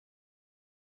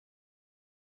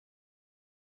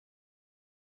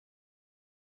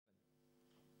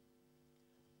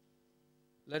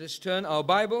Let us turn our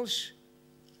Bibles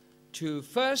to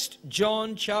 1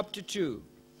 John chapter 2,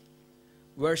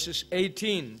 verses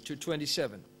 18 to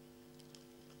 27.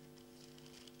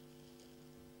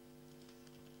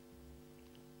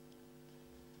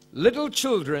 Little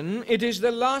children, it is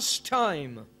the last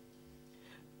time,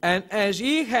 and as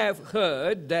ye have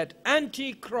heard that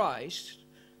Antichrist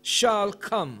shall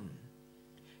come,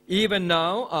 even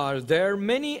now are there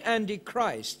many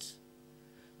Antichrists,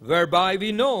 whereby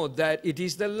we know that it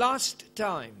is the last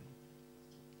time.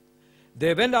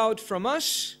 They went out from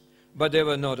us, but they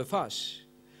were not of us.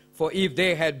 For if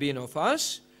they had been of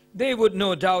us, they would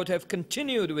no doubt have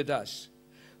continued with us.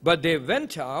 But they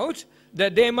went out,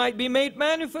 that they might be made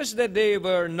manifest that they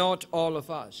were not all of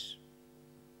us.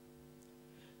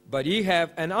 But ye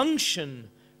have an unction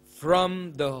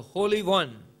from the Holy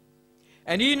One,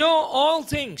 and ye know all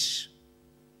things.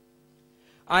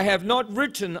 I have not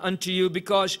written unto you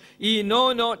because ye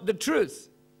know not the truth,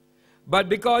 but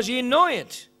because ye know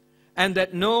it, and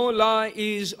that no lie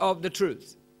is of the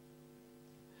truth.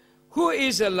 Who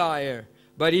is a liar,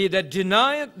 but he that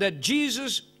denieth that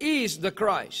Jesus is the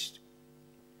Christ?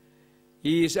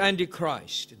 He is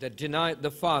Antichrist, that denieth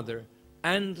the Father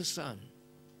and the Son.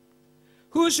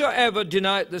 Whosoever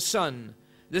denieth the Son,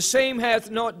 the same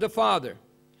hath not the Father.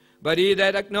 But he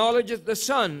that acknowledgeth the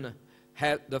Son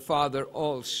hath the Father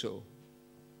also.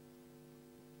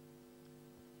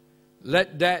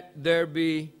 Let that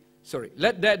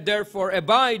therefore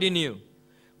abide in you,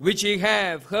 which ye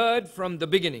have heard from the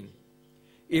beginning.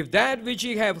 If that which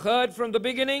ye have heard from the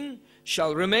beginning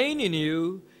shall remain in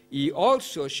you, ye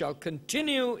also shall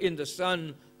continue in the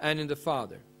Son and in the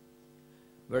Father.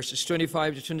 Verses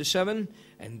 25 to 27,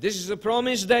 and this is the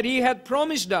promise that he hath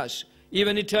promised us,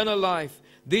 even eternal life.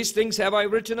 These things have I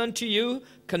written unto you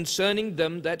concerning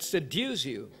them that seduce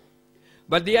you.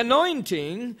 But the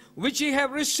anointing which ye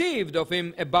have received of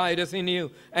him abideth in you,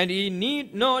 and ye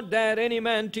need not that any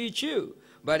man teach you.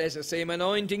 But as the same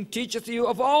anointing teacheth you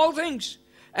of all things,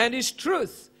 and is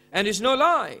truth, and is no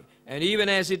lie, and even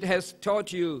as it has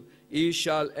taught you, ye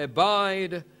shall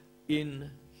abide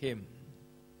in him.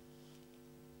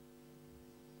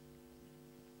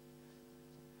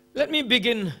 Let me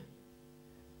begin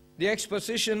the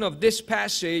exposition of this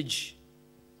passage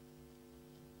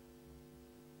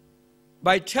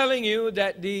by telling you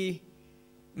that the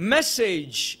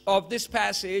message of this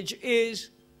passage is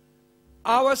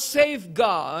our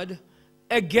safeguard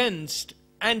against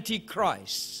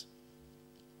antichrists.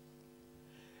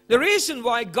 The reason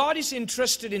why God is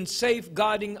interested in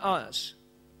safeguarding us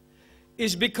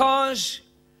is because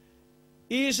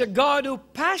He is a God who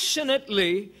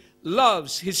passionately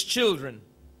loves His children,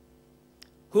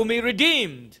 whom He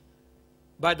redeemed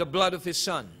by the blood of His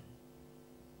Son.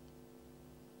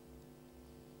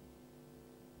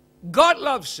 God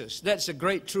loves us. That's a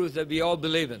great truth that we all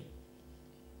believe in.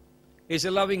 He's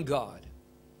a loving God,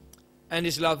 and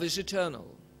His love is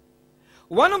eternal.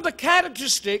 One of the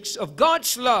characteristics of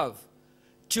God's love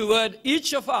toward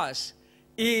each of us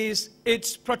is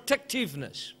its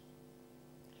protectiveness.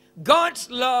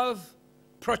 God's love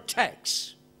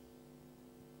protects.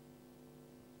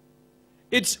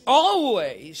 It's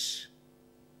always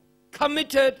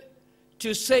committed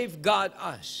to safeguard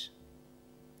us.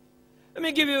 Let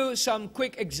me give you some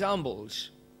quick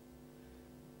examples.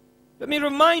 Let me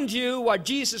remind you what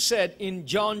Jesus said in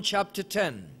John chapter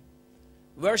 10,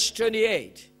 verse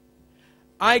 28.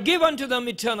 I give unto them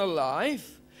eternal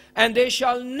life, and they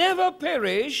shall never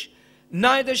perish,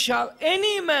 neither shall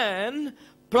any man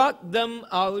pluck them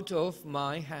out of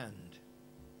my hand.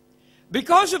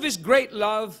 Because of His great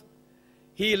love,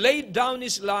 He laid down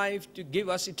His life to give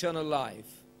us eternal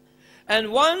life.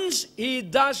 And once He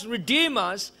does redeem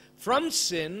us from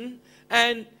sin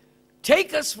and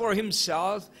take us for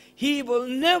Himself, He will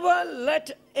never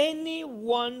let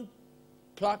anyone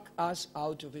pluck us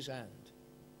out of His hand.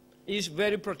 He is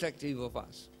very protective of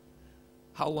us.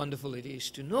 How wonderful it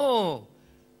is to know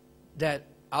that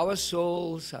our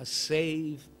souls are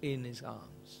safe in His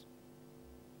arms.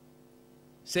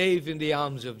 Safe in the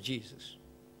arms of Jesus.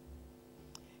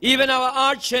 Even our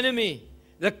arch enemy,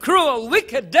 the cruel,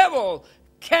 wicked devil,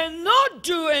 cannot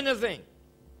do anything.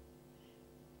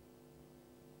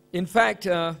 In fact,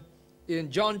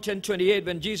 in John 10:28,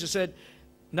 when Jesus said,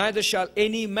 neither shall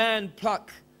any man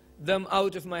pluck them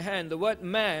out of my hand. The word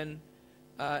man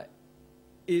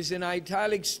is in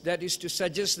italics. That is to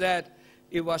suggest that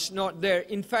it was not there.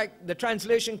 In fact, the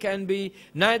translation can be,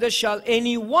 neither shall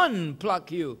anyone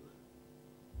pluck you.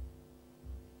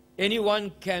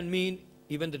 Anyone can mean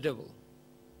even the devil.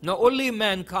 Not only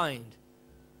mankind.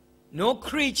 No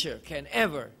creature can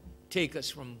ever take us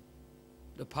from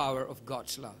the power of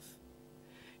God's love.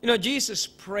 You know, Jesus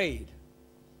prayed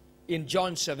in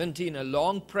John 17, a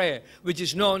long prayer, which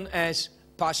is known as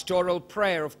pastoral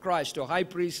prayer of Christ or high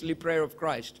priestly prayer of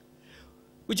Christ.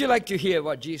 Would you like to hear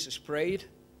what Jesus prayed?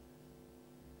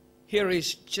 Here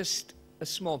is just a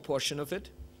small portion of it.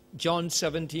 John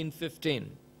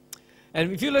 17:15.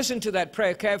 And if you listen to that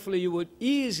prayer carefully, you would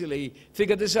easily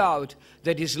figure this out,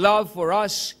 that his love for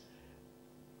us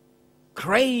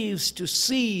craves to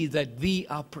see that we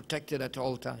are protected at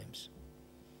all times.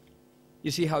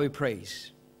 You see how he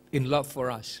prays in love for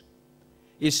us.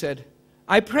 He said,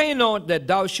 I pray not that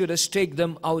thou shouldest take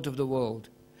them out of the world,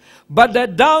 but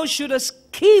that thou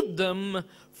shouldest keep them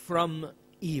from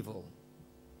evil.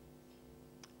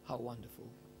 How wonderful.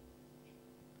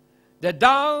 That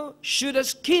thou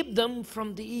shouldest keep them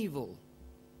from the evil.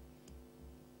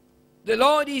 The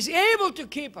Lord is able to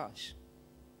keep us,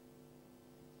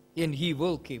 and he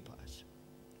will keep us.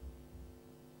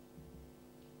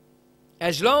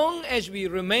 As long as we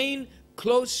remain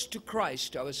close to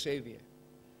Christ, our Savior,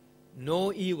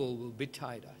 no evil will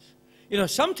betide us. You know,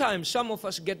 sometimes some of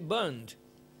us get burned.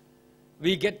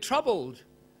 We get troubled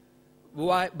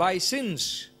by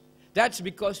sins. That's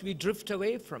because we drift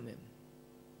away from him.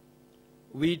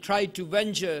 We try to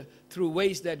venture through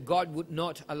ways that God would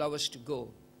not allow us to go.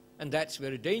 And that's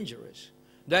very dangerous.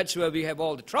 That's where we have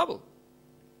all the trouble.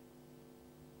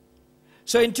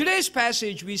 So in today's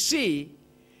passage, we see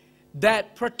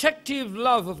that protective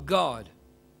love of God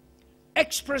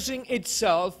expressing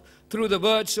itself through the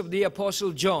words of the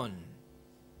Apostle John.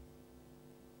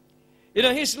 You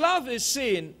know, his love is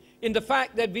seen in the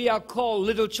fact that we are called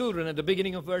little children at the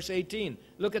beginning of verse 18.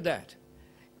 Look at that.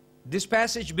 This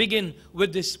passage begins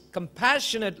with this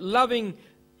compassionate, loving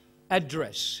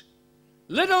address.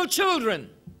 Little children.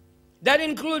 That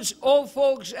includes old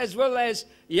folks as well as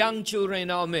young children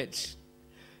in our midst.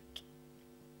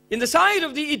 In the sight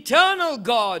of the eternal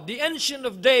God, the Ancient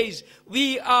of Days,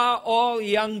 we are all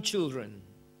young children.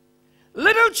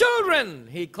 Little children,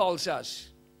 he calls us.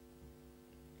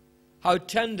 How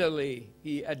tenderly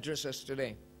he addresses us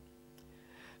today.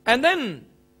 And then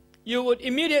you would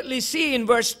immediately see in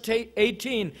verse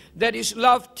 18 that his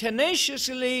love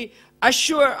tenaciously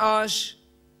assures us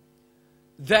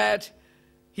that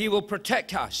he will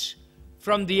protect us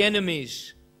from the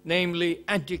enemies, namely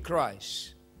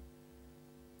Antichrists.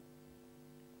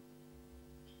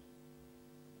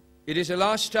 It is the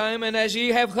last time, and as ye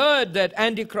have heard that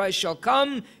Antichrist shall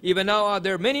come, even now are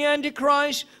there many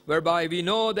Antichrists, whereby we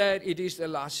know that it is the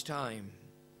last time.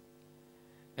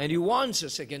 And he warns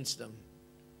us against them.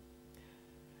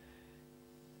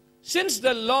 Since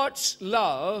the Lord's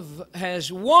love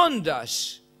has warned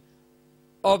us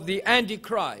of the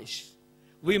Antichrist,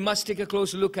 we must take a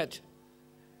close look at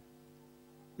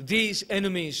these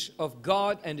enemies of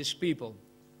God and his people.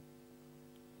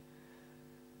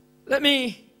 Let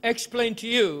me explain to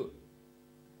you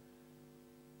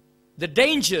the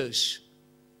dangers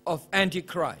of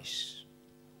Antichrist.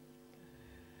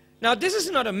 Now, this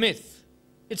is not a myth.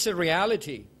 It's a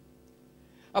reality.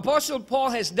 Apostle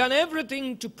Paul has done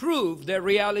everything to prove their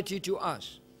reality to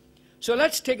us. So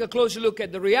let's take a closer look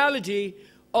at the reality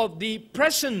of the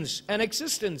presence and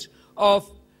existence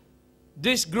of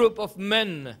this group of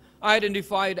men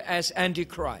identified as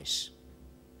Antichrist.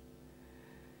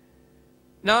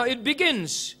 Now it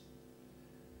begins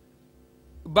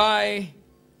by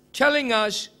telling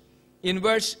us in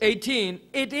verse 18,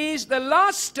 it is the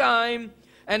last time,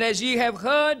 and as ye have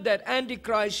heard that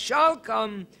Antichrist shall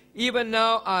come, even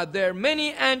now are there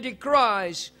many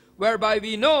Antichrists, whereby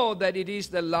we know that it is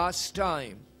the last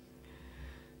time.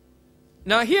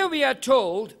 Now here we are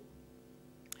told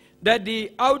that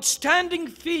the outstanding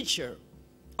feature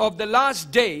of the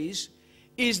last days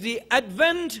is the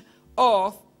advent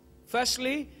of,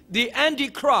 firstly, the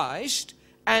Antichrist,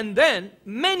 and then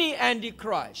many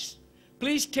Antichrists.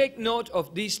 Please take note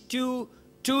of these two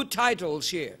titles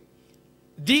here.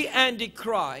 The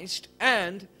Antichrist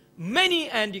and many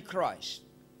Antichrists.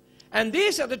 And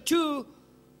these are the two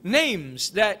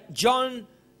names that John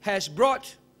has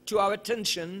brought to our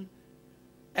attention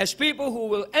as people who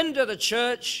will enter the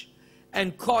church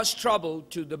and cause trouble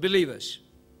to the believers.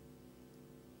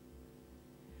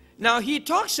 Now he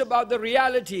talks about the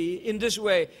reality in this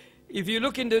way. If you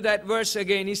look into that verse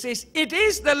again, he says, it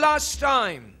is the last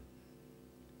time.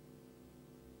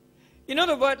 You know,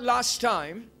 the word last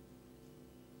time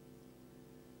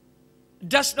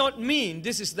does not mean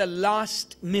this is the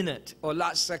last minute or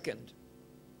last second.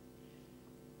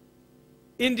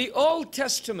 In the Old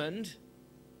Testament,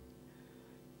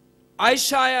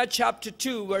 Isaiah chapter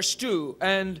 2 verse 2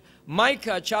 and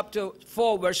Micah chapter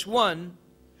 4 verse 1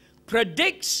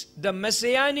 predicts the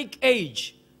Messianic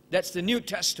age that's the New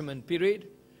Testament period,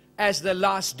 as the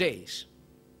last days.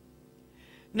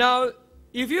 Now,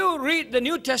 if you read the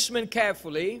New Testament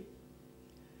carefully,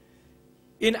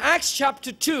 in Acts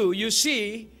chapter 2, you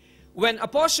see when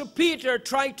Apostle Peter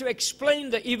tried to explain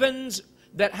the events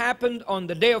that happened on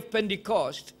the day of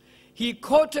Pentecost, he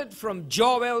quoted from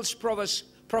Joel's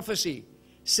prophecy,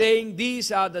 saying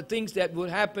these are the things that would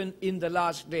happen in the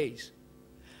last days.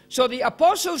 So the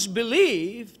apostles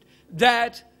believed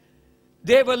that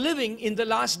they were living in the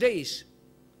last days.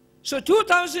 So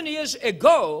 2,000 years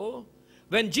ago,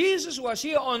 when Jesus was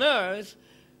here on earth,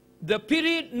 the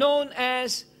period known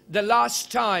as the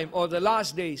last time or the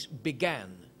last days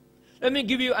began. Let me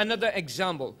give you another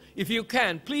example. If you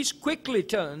can, please quickly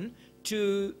turn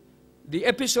to the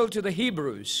epistle to the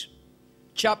Hebrews,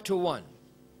 chapter 1.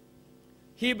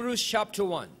 Hebrews chapter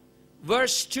 1,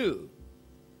 verse 2.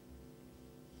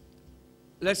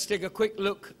 Let's take a quick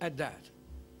look at that.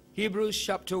 Hebrews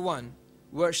chapter 1,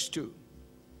 verse 2.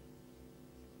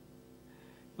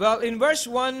 Well, in verse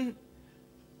 1,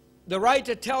 the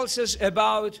writer tells us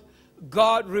about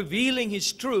God revealing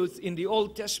His truth in the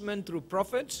Old Testament through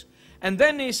prophets. And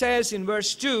then he says in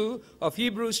verse 2 of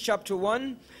Hebrews chapter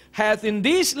 1, hath in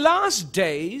these last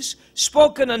days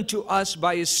spoken unto us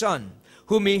by His Son,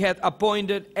 whom He hath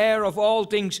appointed heir of all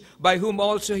things, by whom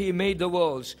also He made the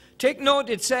worlds. Take note,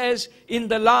 it says, in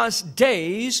the last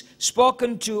days,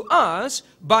 spoken to us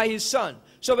by His Son.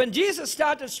 So when Jesus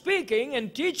started speaking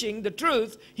and teaching the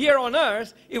truth here on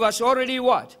earth, it was already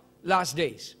what? Last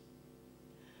days.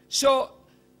 So,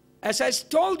 as I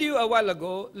told you a while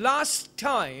ago, last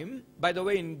time, by the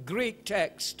way, in Greek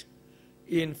text,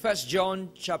 in 1 John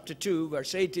chapter 2,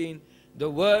 verse 18, the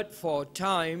word for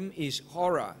time is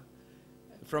hora,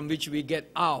 from which we get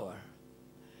hour.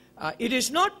 It is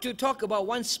not to talk about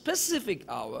one specific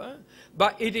hour,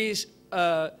 but it is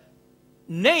a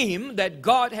name that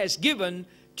God has given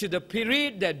to the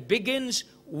period that begins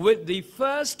with the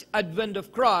first advent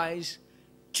of Christ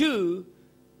to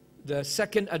the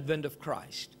second advent of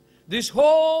Christ. This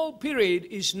whole period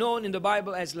is known in the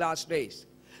Bible as last days.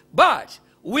 But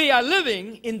we are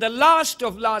living in the last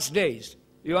of last days.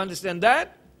 You understand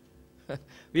that?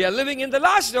 We are living in the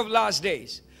last of last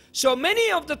days. So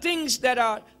many of the things that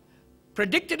are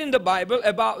predicted in the Bible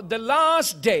about the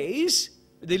last days,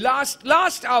 the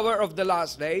last hour of the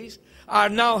last days, are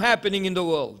now happening in the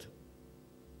world.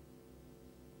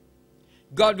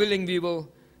 God willing, we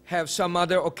will have some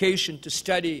other occasion to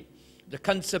study the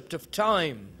concept of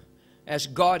time as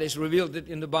God has revealed it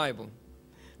in the Bible.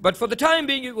 But for the time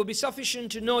being, it will be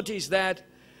sufficient to notice that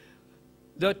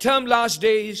the term last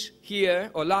days here,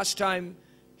 or last time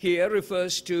here,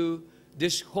 refers to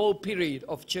this whole period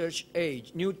of church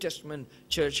age, New Testament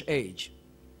church age.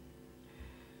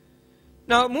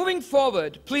 Now, moving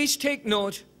forward, please take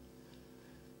note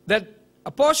that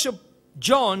Apostle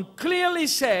John clearly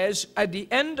says at the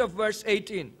end of verse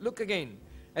 18, look again,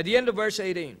 at the end of verse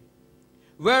 18,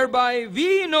 whereby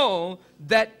we know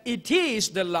that it is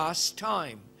the last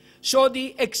time. So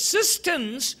the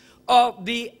existence of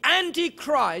the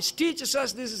Antichrist teaches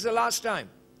us this is the last time.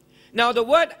 Now the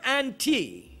word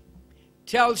anti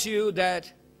tells you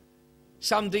that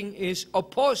something is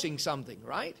opposing something,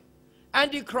 right?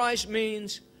 Antichrist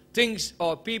means things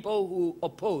or people who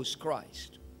oppose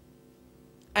Christ.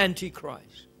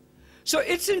 Antichrist. So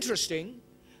it's interesting.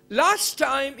 Last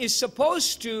time is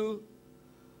supposed to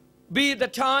be the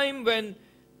time when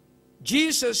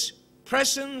Jesus'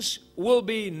 presence will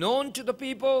be known to the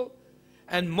people,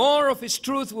 and more of His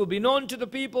truth will be known to the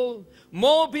people.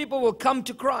 More people will come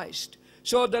to Christ.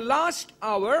 So the last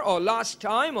hour or last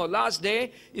time or last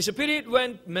day is a period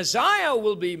when Messiah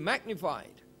will be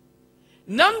magnified.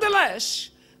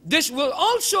 Nonetheless, this will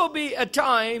also be a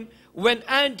time when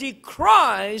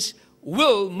Antichrist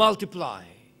will multiply.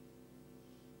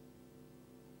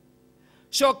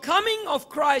 So coming of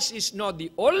Christ is not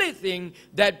the only thing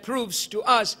that proves to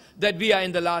us that we are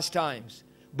in the last times,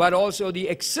 but also the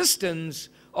existence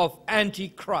of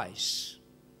Antichrist.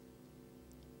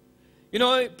 You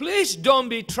know, please don't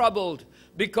be troubled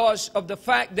because of the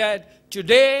fact that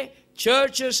today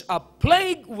churches are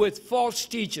plagued with false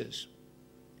teachers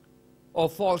or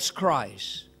false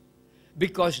Christs,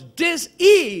 because this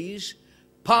is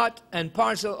part and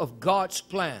parcel of God's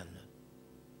plan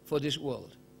for this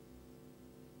world.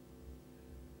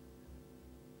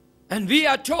 And we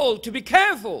are told to be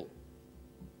careful.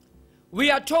 We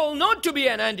are told not to be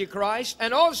an antichrist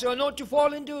and also not to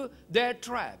fall into their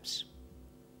traps.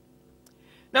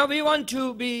 Now we want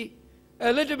to be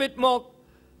a little bit more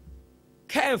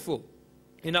careful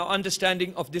in our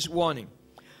understanding of this warning.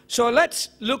 So let's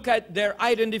look at their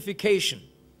identification.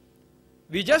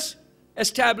 We just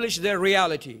establish their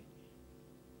reality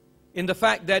in the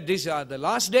fact that these are the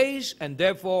last days, and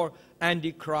therefore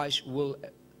Antichrist will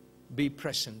be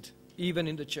present, even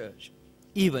in the church,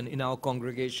 even in our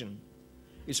congregation.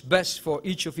 It's best for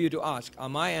each of you to ask,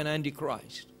 am I an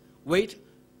Antichrist? Wait,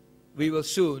 we will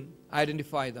soon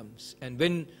identify them. And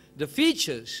when the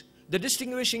features, the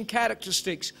distinguishing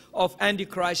characteristics of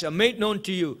Antichrist are made known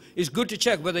to you, it's good to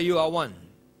check whether you are one.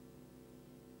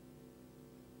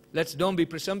 Don't be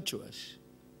presumptuous.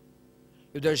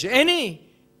 If there's any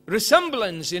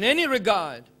resemblance in any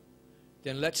regard,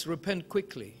 then let's repent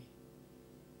quickly,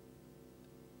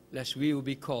 lest we will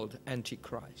be called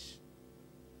Antichrist.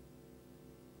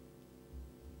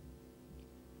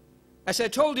 As I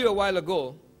told you a while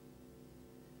ago,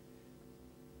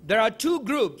 there are two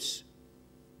groups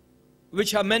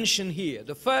which are mentioned here.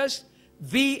 The first,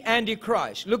 the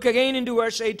Antichrist. Look again into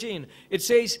verse 18. It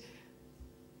says,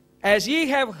 as ye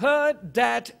have heard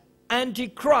that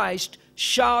Antichrist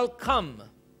shall come.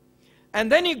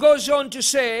 And then he goes on to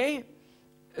say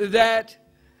that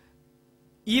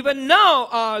even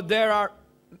now there are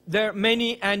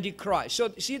many Antichrists.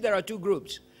 So see, there are two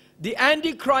groups. The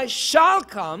Antichrist shall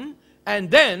come, and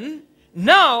then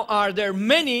now are there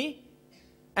many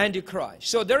Antichrists.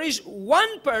 So there is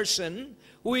one person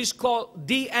who is called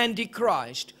the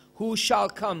Antichrist, who shall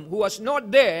come, who was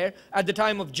not there at the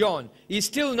time of John. He's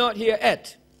still not here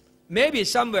yet. Maybe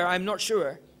somewhere, I'm not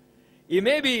sure. He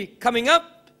may be coming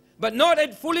up, but not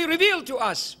yet fully revealed to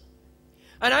us.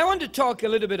 And I want to talk a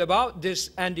little bit about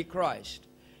this Antichrist.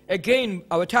 Again,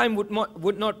 our time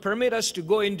would not permit us to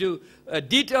go into a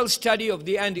detailed study of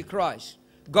the Antichrist.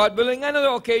 God willing, another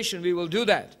occasion we will do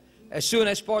that as soon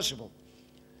as possible.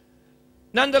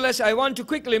 Nonetheless, I want to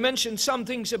quickly mention some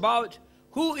things about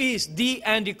who is the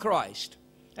Antichrist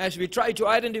as we try to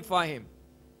identify him.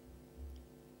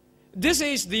 This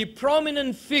is the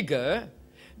prominent figure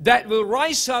that will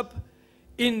rise up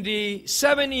in the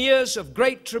 7 years of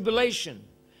great tribulation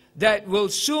that will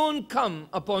soon come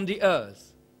upon the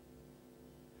earth.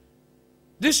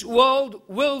 This world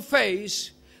will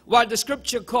face what the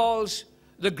scripture calls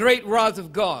the great wrath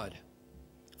of God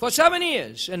for 7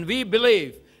 years, and we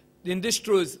believe in this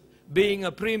truth being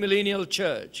a premillennial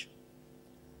church.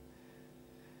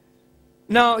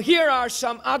 Now, here are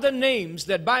some other names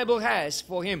that Bible has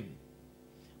for him.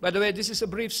 By the way, this is a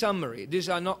brief summary. These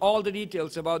are not all the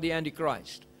details about the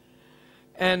Antichrist.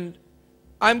 And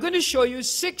I'm going to show you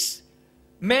 6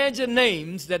 major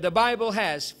names that the Bible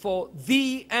has for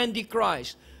the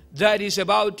Antichrist that is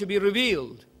about to be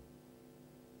revealed.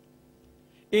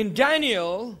 In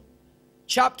Daniel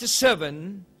chapter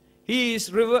 7, he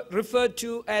is referred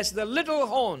to as the little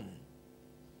horn.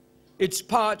 It's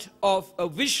part of a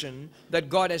vision that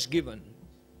God has given.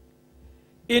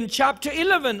 In chapter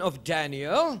 11 of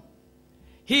Daniel,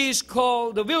 he is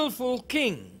called the willful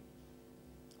king,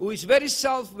 who is very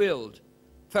self-willed,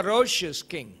 ferocious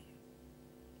king.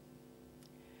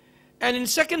 And in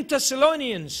 2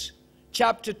 Thessalonians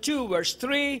chapter 2 verse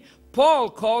 3, Paul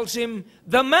calls him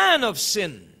the man of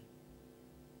sin.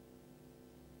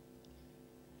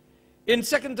 In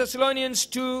 2 Thessalonians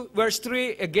 2 verse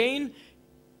 3 again,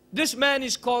 this man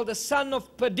is called the son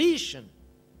of perdition.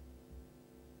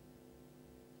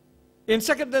 In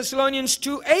 2 Thessalonians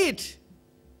 2:8,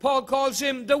 Paul calls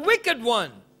him the wicked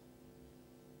one.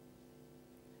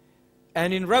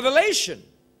 And in Revelation,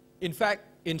 in fact,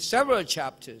 in several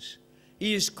chapters,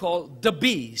 he is called the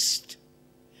beast.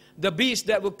 The beast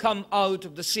that will come out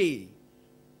of the sea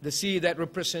that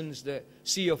represents the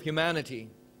sea of humanity.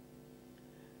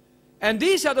 And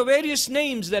these are the various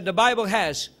names that the Bible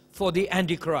has for the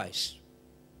Antichrist.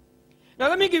 Now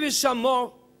let me give you some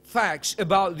more facts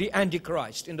about the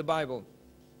Antichrist in the Bible.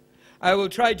 I will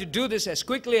try to do this as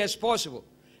quickly as possible.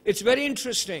 It's very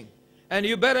interesting, and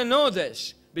you better know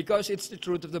this because it's the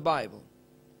truth of the Bible.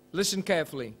 Listen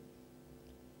carefully.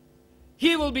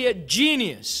 He will be a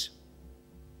genius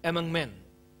among men.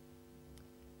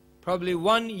 Probably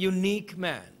one unique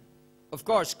man. Of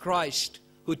course, Christ,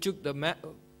 who took the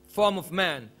form of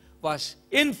man, was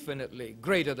infinitely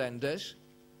greater than this.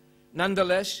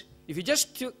 Nonetheless, if you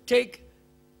just take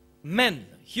men,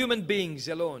 human beings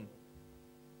alone,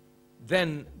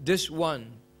 then this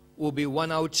one will be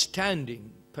one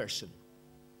outstanding person.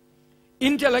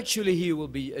 Intellectually, he will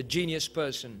be a genius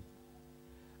person.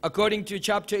 According to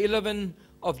chapter 11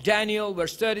 of Daniel,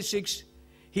 verse 36,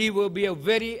 he will be a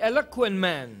very eloquent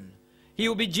man. He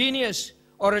will be genius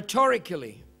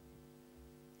oratorically.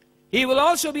 He will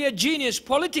also be a genius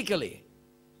politically.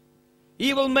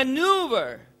 He will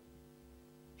maneuver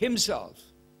himself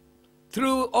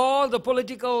through all the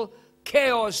political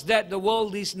chaos that the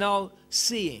world is now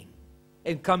seeing.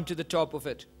 and come to the top of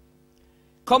it.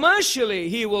 Commercially,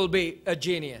 he will be a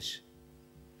genius.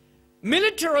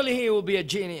 Militarily, he will be a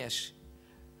genius.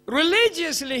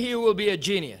 Religiously, he will be a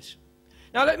genius.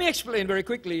 Now, let me explain very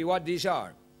quickly what these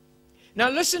are. Now,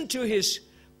 listen to his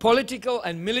political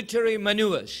and military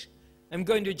maneuvers. I'm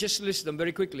going to just list them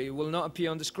very quickly. It will not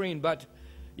appear on the screen, but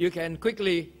you can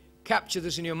quickly capture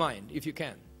this in your mind if you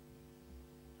can.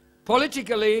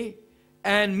 Politically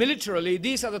and militarily,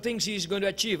 these are the things he is going to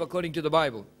achieve according to the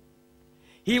Bible.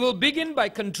 He will begin by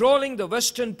controlling the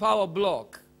Western power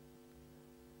bloc.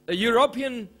 The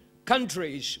European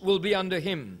countries will be under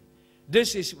him.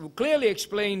 This is clearly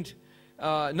explained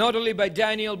not only by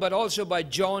Daniel but also by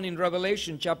John in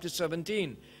Revelation chapter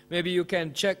 17. Maybe you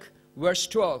can check verse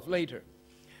 12 later.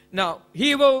 Now,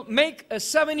 he will make a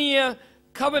 7-year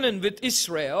covenant with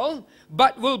Israel,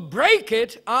 but will break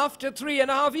it after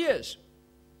 3.5 years.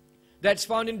 That's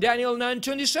found in Daniel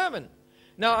 9:27.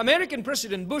 Now, American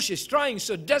President Bush is trying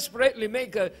so desperately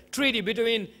make a treaty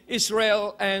between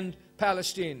Israel and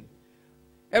Palestine.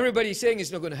 Everybody's saying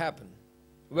it's not going to happen.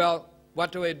 Well,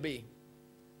 what will it be?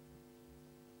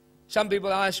 Some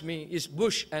people ask me, is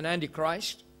Bush an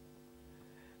Antichrist?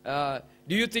 Do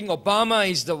you think Obama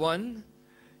is the one?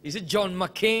 Is it John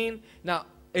McCain? Now,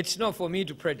 it's not for me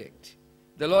to predict.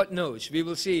 The Lord knows. We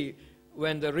will see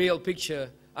when the real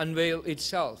picture unveils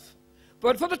itself.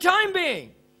 But for the time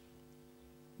being,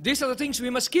 these are the things we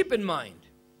must keep in mind.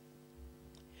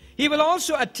 He will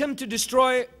also attempt to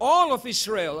destroy all of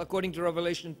Israel, according to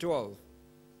Revelation 12.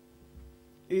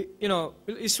 You know,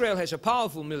 Israel has a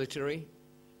powerful military.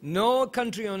 No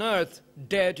country on earth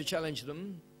dare to challenge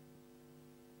them.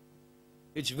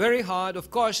 It's very hard. Of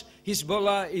course,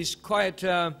 Hezbollah is quite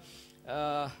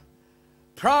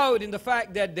proud in the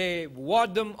fact that they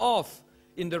ward them off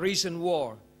in the recent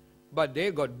war. But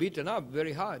they got beaten up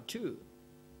very hard too.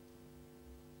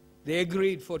 They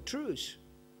agreed for truce.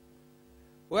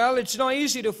 Well, it's not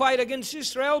easy to fight against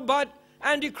Israel, but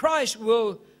Antichrist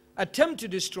will attempt to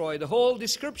destroy. The whole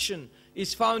description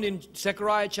is found in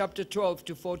Zechariah chapter 12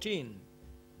 to 14.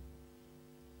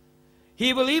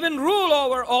 He will even rule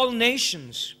over all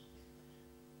nations,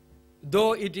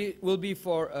 though it will be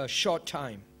for a short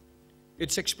time.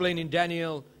 It's explained in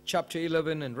Daniel chapter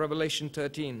 11 and Revelation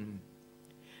 13.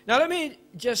 Now let me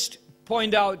just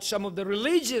point out some of the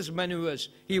religious maneuvers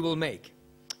he will make.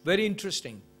 Very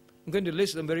interesting. I'm going to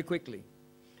list them very quickly.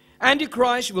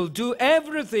 Antichrist will do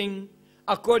everything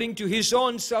according to his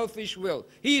own selfish will.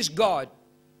 He is God.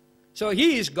 So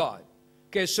he is God.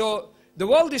 Okay, so the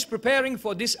world is preparing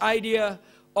for this idea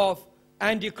of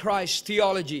Antichrist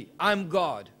theology. I'm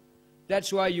God.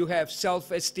 That's why you have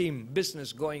self-esteem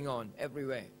business going on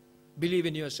everywhere. Believe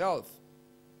in yourself.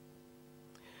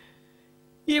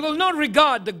 He will not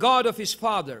regard the God of his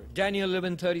father. Daniel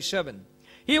 11:37.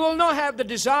 He will not have the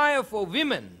desire for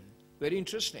women. Very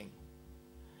interesting.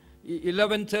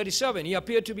 11:37. He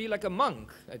appeared to be like a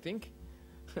monk, I think.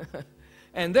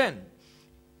 And then,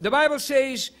 the Bible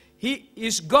says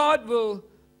his God will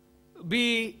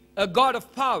be a God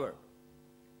of power.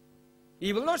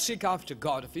 He will not seek after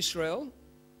God of Israel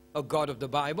or God of the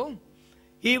Bible.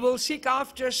 He will seek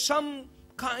after some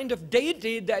kind of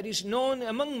deity that is known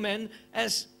among men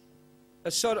as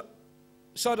a sort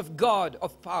of God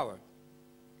of power.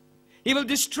 He will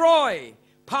destroy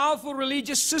powerful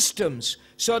religious systems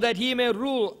so that he may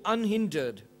rule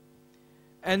unhindered.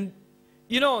 And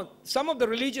you know, some of the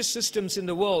religious systems in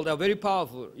the world are very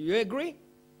powerful. You agree?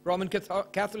 Roman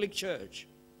Catholic Church.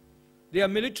 They are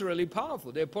militarily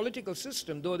powerful. They're a political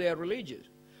system, though they are religious.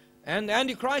 And the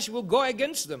Antichrist will go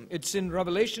against them. It's in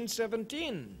Revelation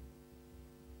 17.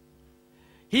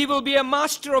 He will be a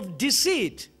master of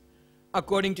deceit,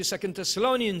 according to 2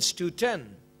 Thessalonians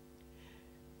 2:10.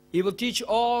 He will teach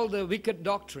all the wicked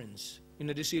doctrines in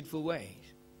a deceitful way.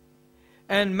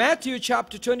 And Matthew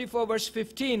chapter 24 verse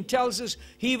 15 tells us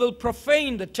he will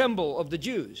profane the temple of the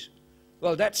Jews.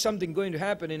 Well, that's something going to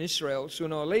happen in Israel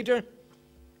sooner or later.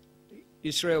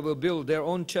 Israel will build their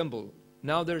own temple.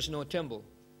 Now there's no temple,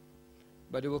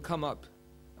 but it will come up.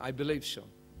 I believe so.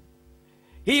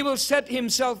 He will set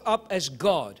himself up as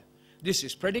God. This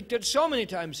is predicted so many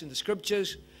times in the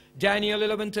scriptures. Daniel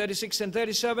 11:36 and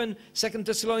 37, 2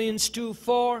 Thessalonians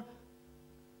 2:4,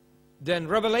 then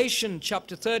Revelation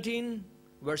chapter 13,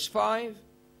 verse 5.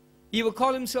 He will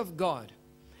call himself God.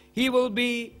 He will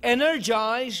be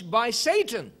energized by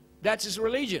Satan. That's his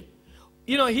religion.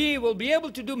 You know, he will be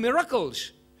able to do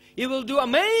miracles. He will do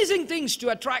amazing things to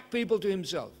attract people to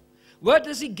himself. Where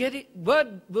does he get it?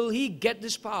 Where will he get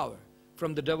this power?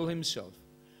 From the devil himself.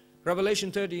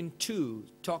 Revelation 13:2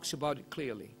 talks about it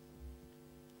clearly.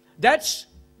 That's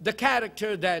the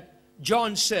character that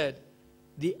John said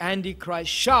the Antichrist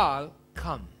shall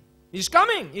come. He's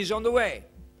coming. He's on the way.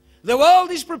 The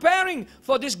world is preparing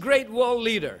for this great world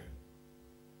leader.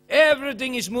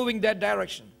 Everything is moving that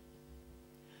direction.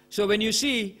 So when you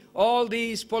see all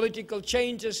these political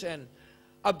changes and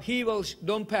upheavals,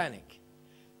 don't panic.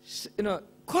 You know,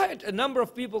 quite a number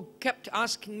of people kept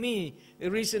asking me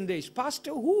in recent days,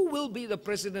 Pastor, who will be the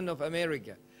President of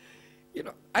America? You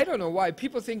know, I don't know why.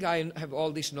 People think I have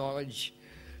all this knowledge.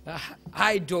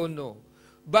 I don't know.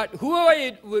 But whoever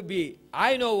it would be,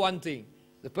 I know one thing.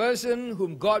 The person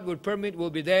whom God would permit will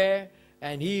be there,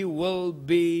 and he will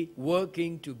be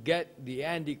working to get the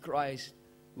Antichrist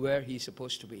where he's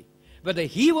supposed to be. Whether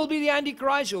he will be the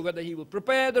Antichrist or whether he will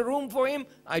prepare the room for him,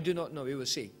 I do not know. We will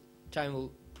see. Time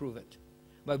will prove it.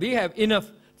 But we have enough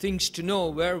things to know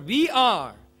where we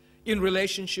are in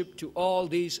relationship to all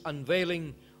these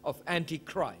unveiling of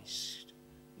Antichrist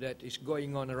that is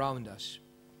going on around us.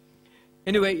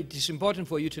 Anyway, it is important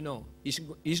for you to know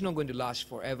he's not going to last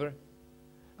forever.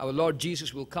 Our Lord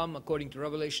Jesus will come according to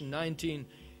Revelation 19.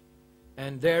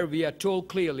 And there we are told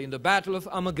clearly, in the battle of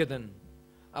Armageddon,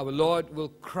 our Lord will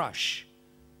crush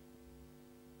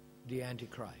the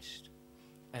Antichrist.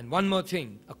 And one more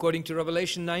thing, according to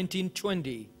Revelation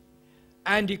 19:20,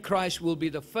 Antichrist will be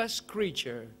the first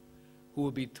creature who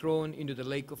will be thrown into the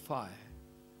lake of fire.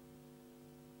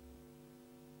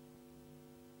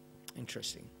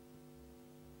 Interesting.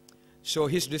 So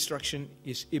his destruction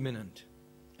is imminent,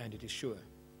 and it is sure.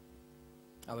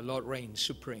 Our Lord reigns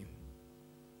supreme.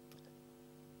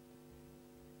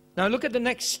 Now look at the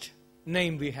next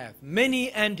name we have.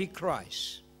 Many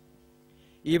Antichrists.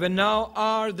 Even now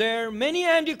are there many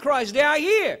Antichrists. They are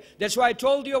here. That's why I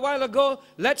told you a while ago,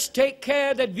 let's take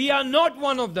care that we are not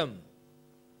one of them.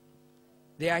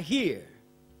 They are here.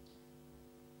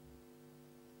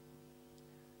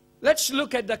 Let's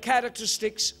look at the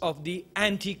characteristics of the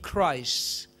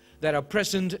Antichrists that are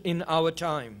present in our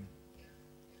time.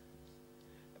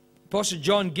 Apostle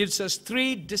John gives us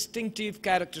 3 distinctive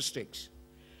characteristics.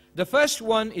 The first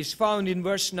one is found in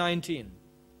verse 19.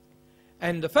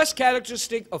 And the first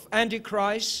characteristic of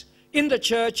Antichrist in the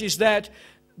church is that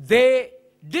they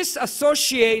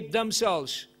disassociate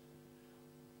themselves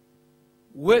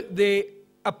with the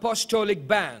apostolic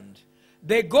band.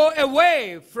 They go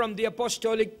away from the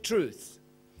apostolic truth.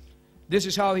 This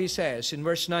is how he says in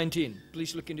verse 19.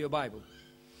 Please look into your Bible.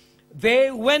 They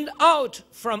went out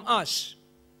from us.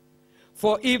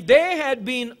 For if they had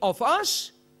been of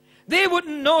us, they would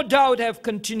no doubt have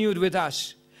continued with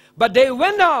us. But they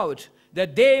went out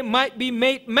that they might be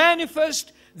made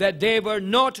manifest that they were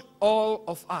not all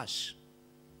of us.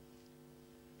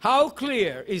 How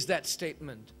clear is that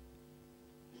statement?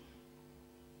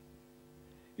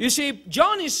 You see,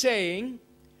 John is saying,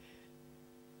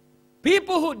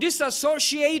 people who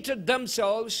disassociated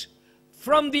themselves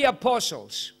from the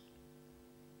apostles.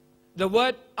 The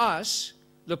word us,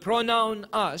 the pronoun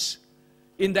us,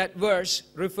 in that verse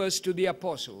refers to the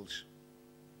apostles.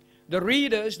 The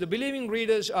readers, the believing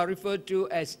readers, are referred to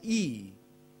as ye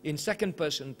in second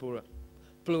person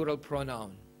plural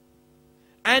pronoun.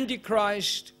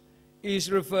 Antichrist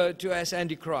is referred to as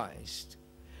Antichrist.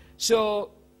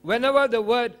 So whenever the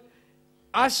word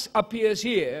us appears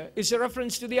here, it's a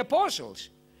reference to the apostles.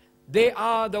 They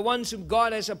are the ones whom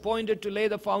God has appointed to lay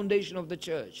the foundation of the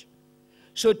church.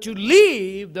 So to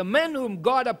leave the men whom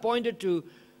God appointed to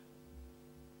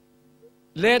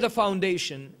lay the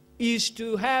foundation is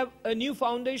to have a new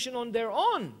foundation on their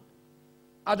own,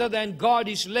 other than God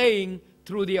is laying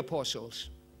through the apostles.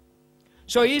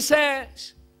 So he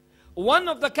says, one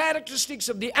of the characteristics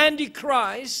of the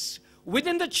Antichrist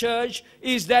within the church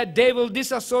is that they will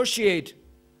disassociate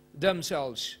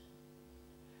themselves.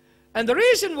 And the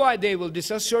reason why they will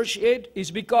disassociate is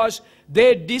because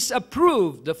they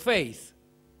disapprove the faith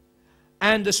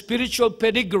and the spiritual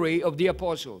pedigree of the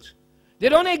apostles. They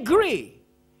don't agree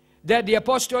that the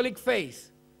apostolic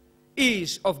faith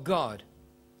is of God.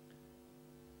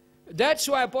 That's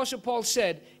why Apostle Paul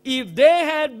said, if they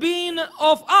had been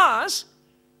of us,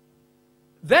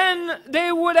 then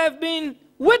they would have been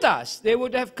with us. They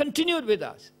would have continued with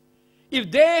us.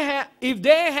 If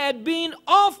they had been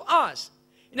of us.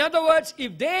 In other words,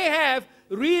 if they have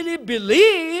really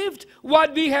believed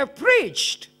what we have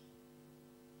preached,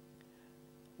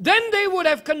 then they would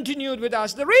have continued with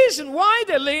us. The reason why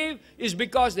they leave is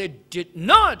because they did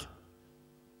not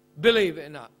believe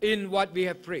in what we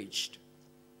have preached.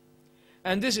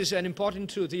 And this is an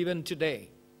important truth even today.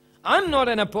 I'm not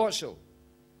an apostle.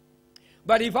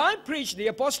 But if I preach the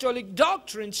apostolic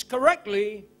doctrines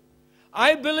correctly,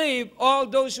 I believe all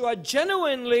those who are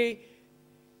genuinely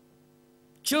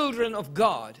children of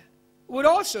God would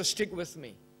also stick with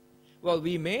me. Well,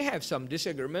 we may have some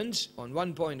disagreements on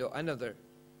one point or another,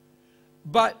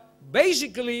 but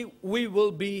basically we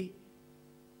will be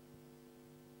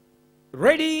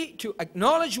ready to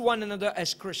acknowledge one another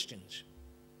as Christians.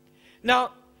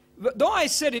 Now, though I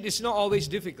said it, it's not always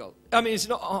difficult. I mean, it's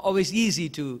not always easy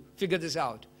to figure this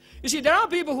out. You see, there are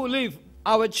people who leave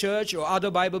our church or other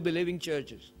Bible-believing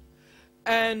churches.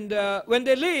 And when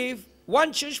they leave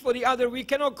one church for the other, we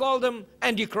cannot call them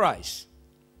Antichrists.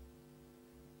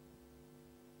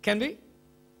 Can we?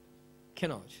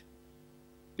 Cannot.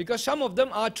 Because some of them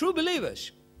are true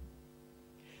believers.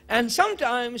 And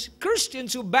sometimes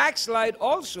Christians who backslide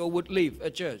also would leave a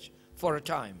church for a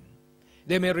time.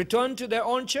 They may return to their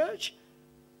own church,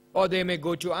 or they may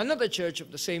go to another church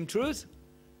of the same truth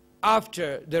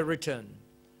after their return.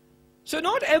 So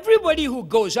not everybody who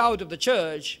goes out of the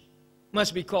church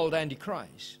must be called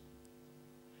Antichrist.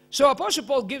 So Apostle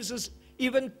Paul gives us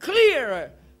even clearer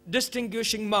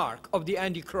distinguishing mark of the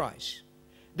Antichrist.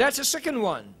 That's the second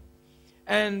one.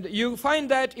 And you find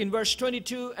that in verse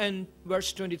 22 and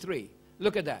verse 23.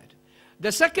 Look at that.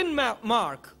 The second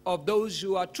mark of those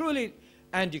who are truly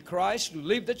Antichrist, who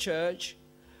leave the church,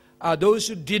 are those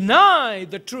who deny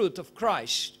the truth of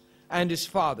Christ and His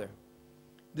Father.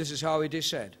 This is how it is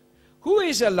said. Who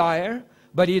is a liar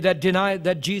but he that denieth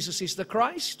that Jesus is the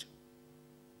Christ?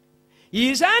 He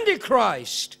is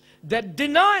Antichrist, that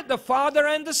denieth the Father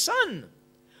and the Son.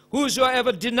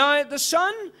 Whosoever denieth the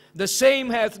Son, the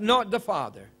same hath not the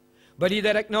Father. But he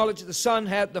that acknowledgeth the Son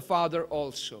hath the Father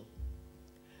also.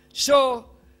 So,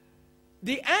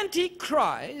 the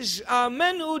Antichrists are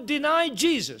men who deny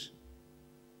Jesus.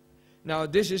 Now,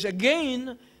 this is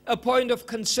again a point of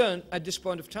concern at this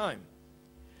point of time.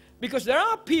 Because there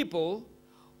are people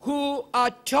who are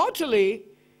totally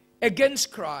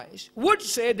against Christ, would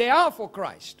say they are for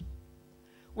Christ.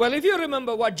 Well, if you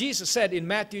remember what Jesus said in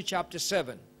Matthew chapter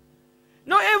 7,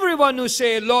 not everyone who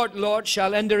say, Lord, Lord,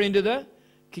 shall enter into the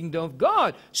kingdom of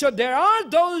God. So there are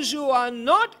those who are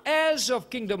not heirs of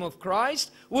kingdom of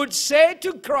Christ, would say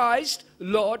to Christ,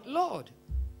 Lord, Lord.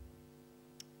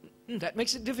 That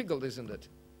makes it difficult, isn't it?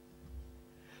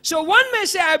 So one may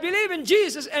say, I believe in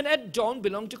Jesus, and yet don't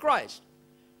belong to Christ.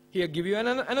 Here, I'll give you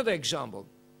another example.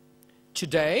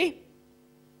 Today,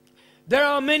 there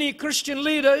are many Christian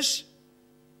leaders,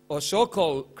 or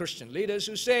so-called Christian leaders,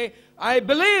 who say, I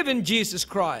believe in Jesus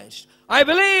Christ. I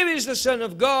believe He's the Son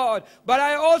of God, but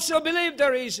I also believe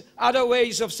there is other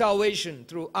ways of salvation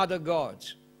through other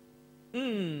gods.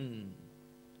 And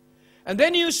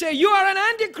then you say, you are an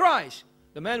Antichrist.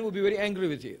 The man will be very angry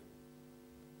with you.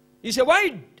 He said,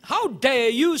 how dare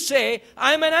you say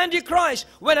I'm an Antichrist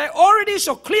when I already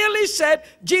so clearly said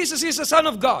Jesus is the Son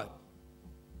of God?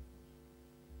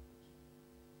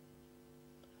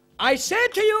 I said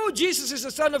to you, Jesus is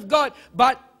the Son of God,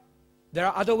 but there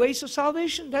are other ways of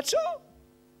salvation, that's all.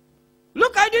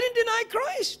 Look, I didn't deny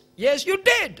Christ. Yes, you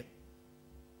did.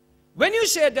 When you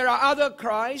said there are other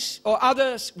Christ or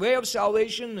other way of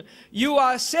salvation, you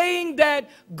are saying that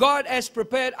God has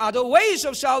prepared other ways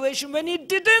of salvation when He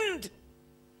didn't.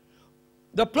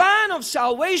 The plan of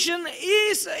salvation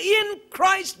is in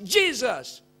Christ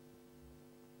Jesus.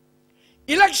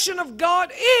 Election of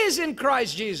God is in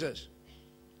Christ Jesus.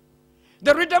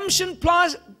 The redemption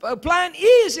plan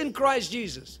is in Christ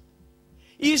Jesus.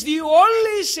 He is the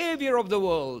only Savior of the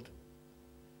world.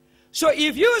 So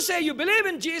if you say you believe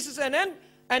in Jesus and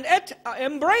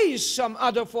embrace some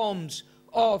other forms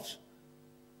of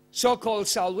so-called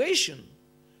salvation,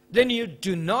 then you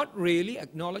do not really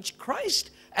acknowledge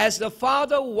Christ as the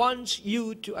Father wants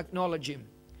you to acknowledge Him.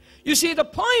 You see, the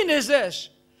point is this.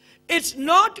 It's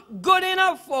not good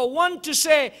enough for one to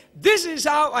say, this is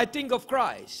how I think of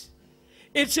Christ.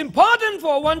 It's important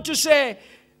for one to say,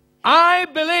 I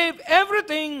believe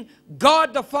everything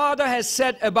God the Father has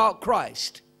said about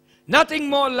Christ. Nothing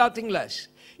more, nothing less.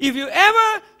 If you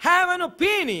ever have an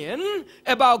opinion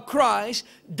about Christ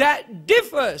that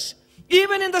differs,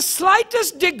 even in the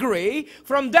slightest degree,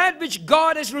 from that which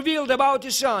God has revealed about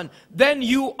His Son, then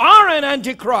you are an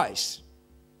Antichrist.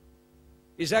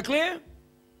 Is that clear?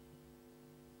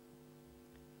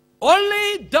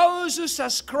 Only those who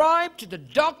subscribe to the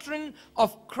doctrine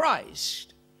of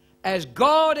Christ, as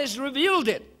God has revealed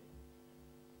it,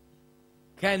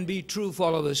 can be true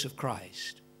followers of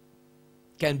Christ,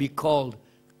 can be called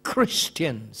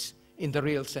Christians in the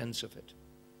real sense of it.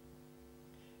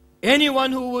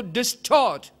 Anyone who would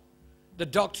distort the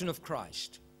doctrine of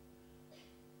Christ,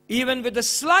 even with the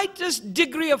slightest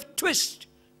degree of twist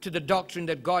to the doctrine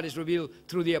that God has revealed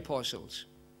through the apostles,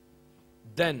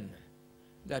 then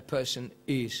that person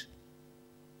is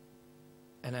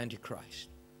an Antichrist.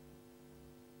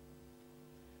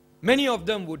 Many of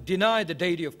them would deny the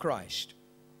deity of Christ.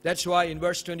 That's why in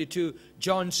verse 22,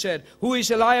 John said, "Who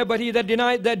is a liar but he that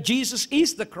denied that Jesus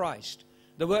is the Christ?"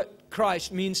 The word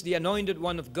Christ means the anointed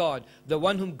one of God, the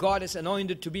one whom God has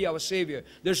anointed to be our Savior.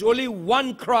 There's only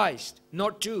one Christ,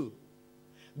 not two.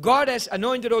 God has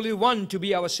anointed only one to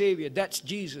be our Savior. That's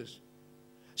Jesus.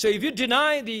 So if you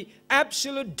deny the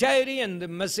absolute deity and the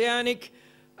messianic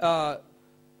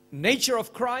nature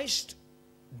of Christ,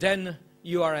 then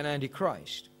you are an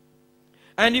Antichrist.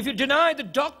 And if you deny the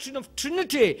doctrine of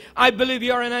Trinity, I believe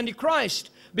you are an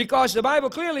Antichrist. Because the Bible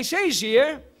clearly says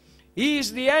here, he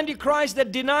is the Antichrist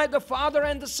that denied the Father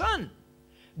and the Son.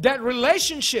 That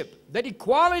relationship, that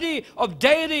equality of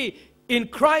deity in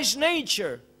Christ's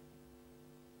nature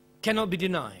cannot be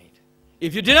denied.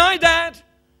 If you deny that,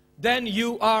 then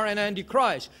you are an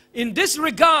Antichrist. In this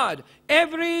regard,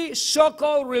 every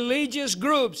so-called religious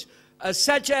groups,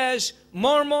 such as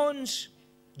Mormons,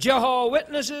 Jehovah's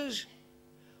Witnesses,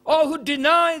 all who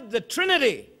deny the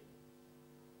Trinity,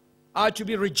 are to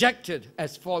be rejected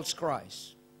as false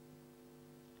Christs.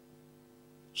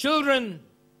 Children,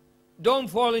 don't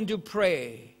fall into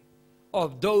prey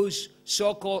of those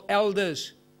so-called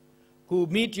elders who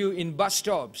meet you in bus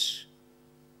stops,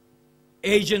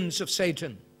 agents of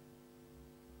Satan.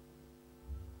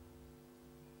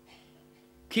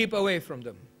 Keep away from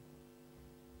them.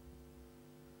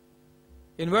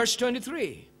 In verse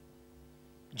 23,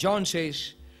 John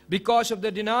says, because of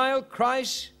the denial,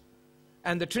 Christ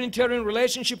and the Trinitarian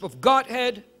relationship of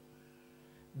Godhead,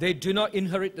 they do not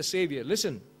inherit the Savior.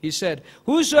 Listen, he said,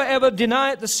 whosoever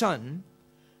denieth the Son,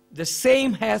 the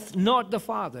same hath not the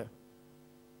Father.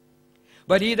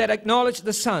 But he that acknowledgeth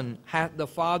the Son hath the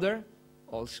Father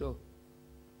also.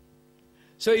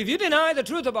 So if you deny the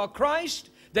truth about Christ,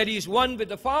 that he is one with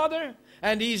the Father,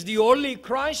 and he is the only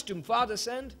Christ whom Father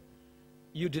sent,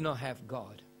 you do not have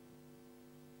God.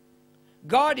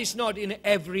 God is not in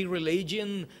every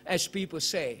religion, as people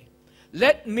say.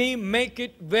 Let me make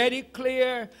it very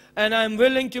clear, and I'm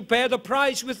willing to pay the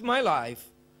price with my life,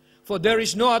 for there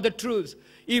is no other truth.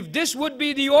 If this would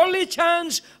be the only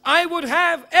chance I would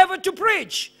have ever to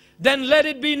preach, then let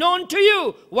it be known to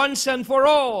you once and for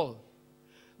all.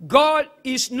 God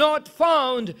is not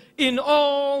found in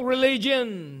all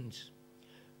religions.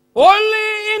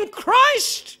 Only in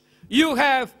Christ you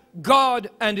have God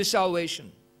and His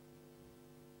salvation.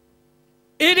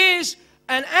 It is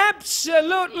an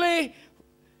absolutely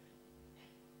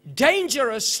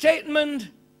dangerous statement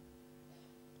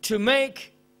to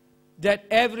make that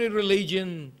every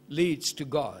religion leads to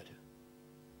God.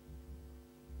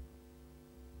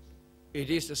 It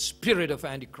is the spirit of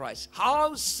Antichrist.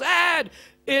 How sad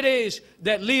it is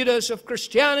that leaders of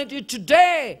Christianity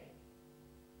today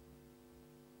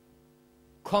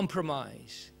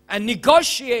compromise and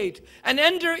negotiate and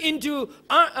enter into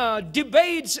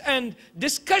debates and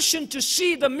discussion to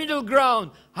see the middle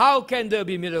ground. How can there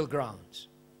be middle grounds?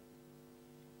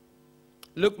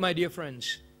 Look, my dear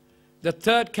friends, the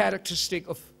third characteristic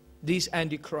of these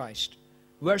Antichrist.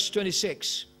 Verse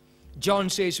 26, John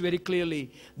says very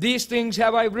clearly, these things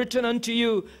have I written unto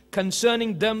you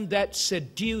concerning them that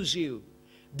seduce you.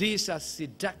 These are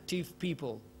seductive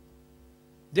people.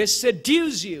 They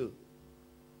seduce you.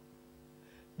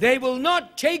 They will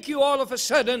not take you all of a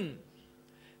sudden.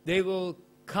 They will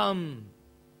come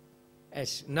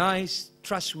as nice,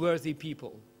 trustworthy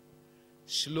people.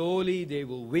 Slowly they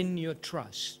will win your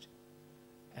trust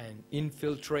and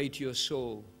infiltrate your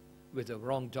soul with the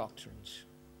wrong doctrines.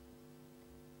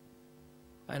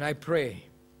 And I pray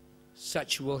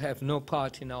such will have no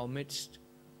part in our midst.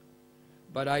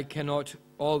 But I cannot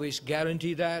always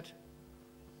guarantee that.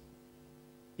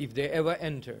 If they ever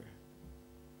enter,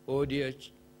 oh dear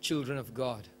children of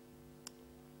God,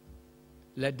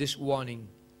 let this warning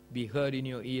be heard in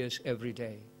your ears every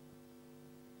day.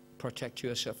 Protect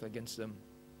yourself against them.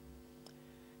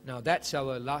 Now that's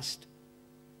our last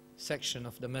section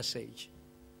of the message.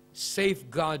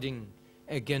 Safeguarding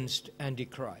against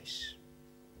Antichrist.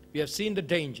 We have seen the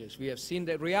dangers. We have seen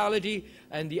the reality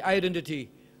and the identity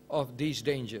of these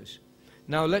dangers.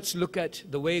 Now let's look at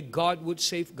the way God would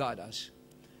safeguard us.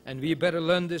 And we better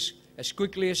learn this as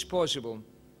quickly as possible.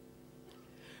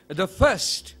 The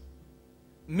first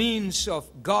means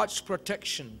of God's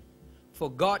protection for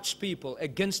God's people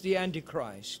against the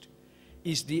Antichrist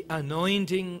is the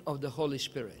anointing of the Holy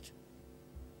Spirit.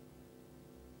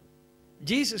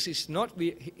 Jesus is not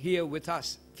here with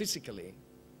us physically,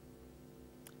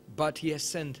 but He has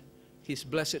sent His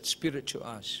blessed Spirit to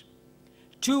us.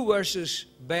 Two verses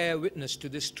bear witness to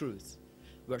this truth.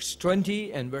 Verse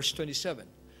 20 and verse 27.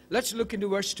 Let's look into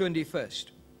verse 20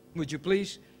 first. Would you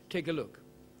please take a look?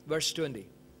 Verse 20.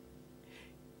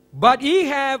 But ye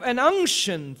have an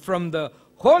unction from the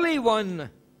Holy One,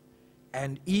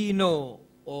 and ye know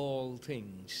all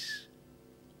things.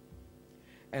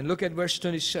 And look at verse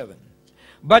 27.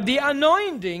 But the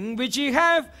anointing which ye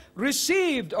have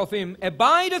received of him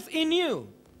abideth in you.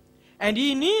 And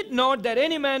ye need not that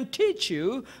any man teach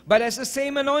you, but as the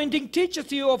same anointing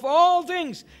teacheth you of all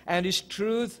things, and is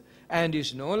truth, and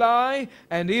is no lie,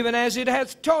 and even as it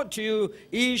hath taught you,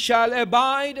 ye shall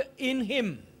abide in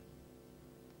him.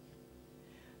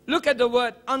 Look at the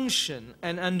word unction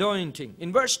and anointing.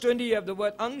 In verse 20 you have the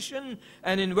word unction,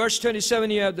 and in verse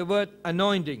 27 you have the word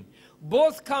anointing.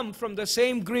 Both come from the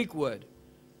same Greek word.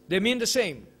 They mean the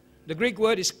same. The Greek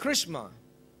word is chrisma.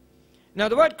 Now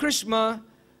the word chrisma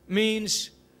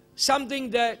means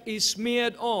something that is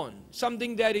smeared on,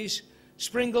 something that is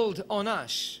sprinkled on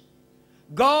us.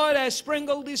 God has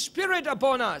sprinkled His Spirit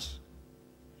upon us.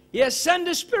 He has sent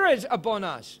the Spirit upon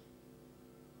us.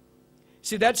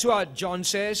 See, that's what John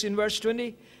says in verse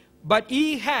 20. But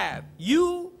ye have,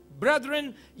 you,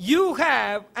 brethren, you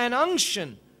have an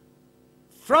unction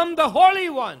from the Holy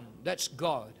One. That's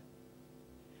God.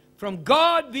 From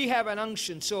God we have an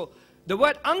unction. So the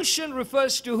word unction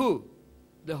refers to who?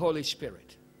 The Holy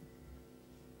Spirit.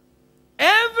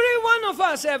 Every one of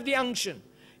us have the unction.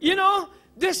 You know,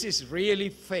 this is really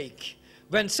fake.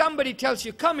 When somebody tells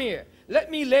you, come here,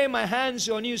 let me lay my hands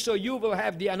on you so you will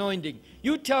have the anointing.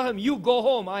 You tell him, you go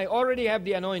home, I already have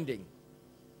the anointing.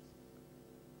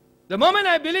 The moment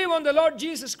I believe on the Lord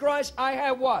Jesus Christ, I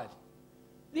have what?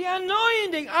 The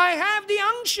anointing. I have the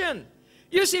unction.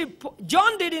 You see,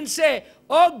 John didn't say,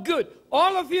 oh good,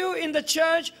 all of you in the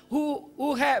church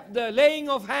who have the laying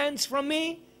of hands from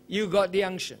me, you got the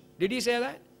unction. Did he say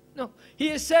that? No. He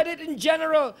has said it in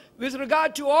general with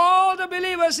regard to all the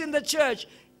believers in the church.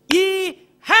 Ye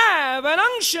have an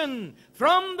unction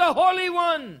from the Holy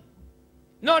One,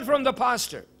 not from the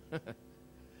pastor.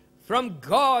 From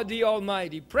God the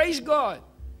Almighty. Praise God.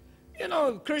 You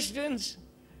know, Christians,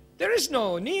 there is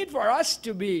no need for us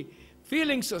to be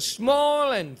feeling so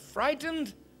small and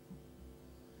frightened.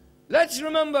 Let's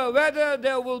remember, whether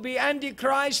there will be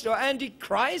Antichrist or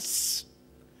Antichrists,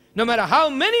 no matter how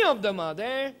many of them are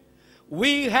there,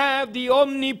 we have the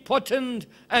omnipotent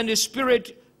and the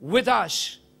Spirit with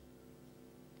us.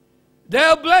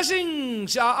 Their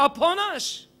blessings are upon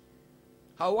us.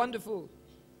 How wonderful.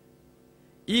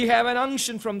 Ye have an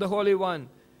unction from the Holy One.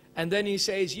 And then he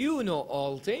says, you know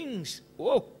all things.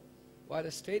 Whoa, what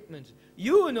a statement.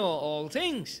 You know all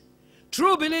things.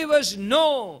 True believers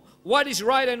know what is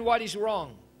right and what is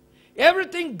wrong.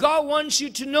 Everything God wants you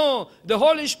to know, the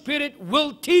Holy Spirit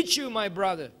will teach you, my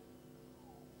brother.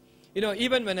 You know,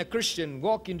 even when a Christian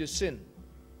walks into sin,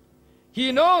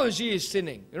 he knows he is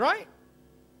sinning, right?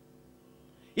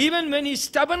 Even when he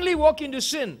stubbornly walks into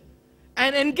sin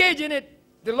and engage in it,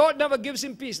 the Lord never gives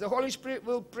him peace. The Holy Spirit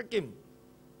will prick him.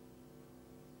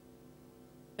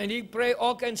 And he pray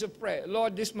all kinds of prayer.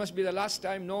 Lord, this must be the last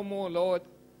time, no more, Lord.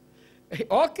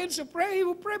 All kinds of prayer he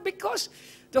will pray because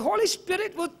the Holy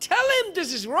Spirit will tell him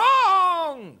this is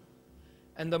wrong.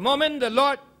 And the moment the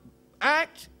Lord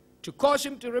acts to cause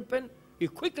him to repent, he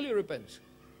quickly repents.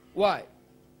 Why?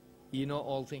 You know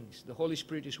all things. The Holy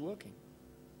Spirit is working.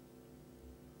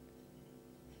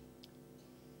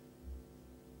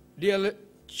 Dear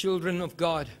children of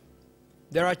God,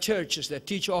 there are churches that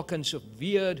teach all kinds of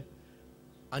weird,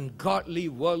 ungodly,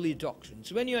 worldly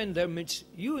doctrines. When you're in their midst,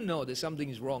 you know that something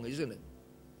is wrong, isn't it?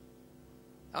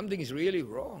 Something is really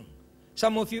wrong.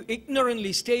 Some of you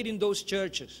ignorantly stayed in those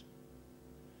churches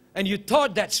and you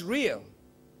thought that's real.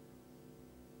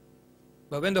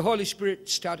 But when the Holy Spirit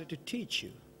started to teach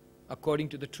you according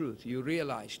to the truth, you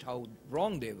realized how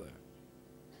wrong they were.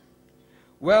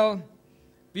 Well,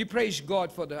 we praise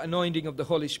God for the anointing of the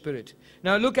Holy Spirit.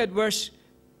 Now look at verse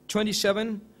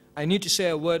 27. I need to say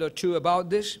a word or two about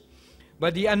this.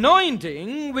 But the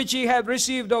anointing which ye have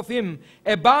received of him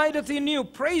abideth in you.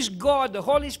 Praise God, the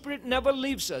Holy Spirit never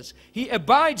leaves us. He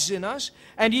abides in us,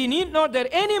 and ye need not that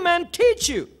any man teach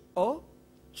you. Oh,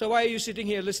 so why are you sitting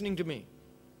here listening to me?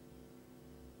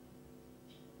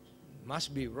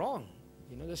 Must be wrong.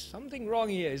 You know, there's something wrong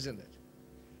here, isn't it?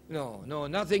 No,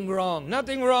 nothing wrong.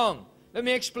 Nothing wrong. Let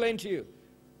me explain to you.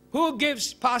 Who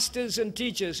gives pastors and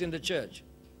teachers in the church?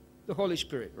 The Holy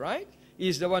Spirit, right? He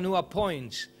is the one who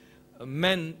appoints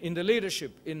men in the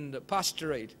leadership, in the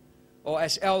pastorate, or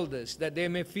as elders, that they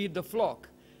may feed the flock.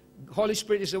 The Holy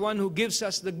Spirit is the one who gives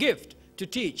us the gift to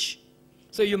teach.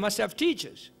 So you must have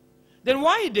teachers. Then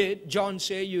why did John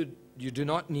say you do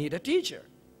not need a teacher?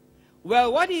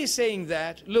 Well, what he is saying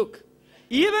that, look,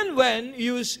 even when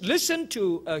you listen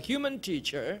to a human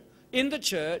teacher in the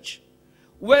church,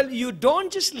 Well, you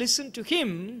don't just listen to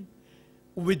him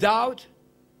without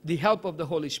the help of the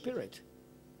Holy Spirit.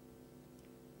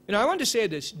 You know, I want to say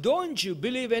this. Don't you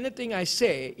believe anything I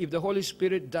say if the Holy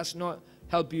Spirit does not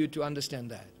help you to understand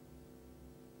that.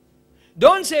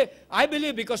 Don't say, I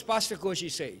believe because Pastor Koshy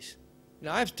says.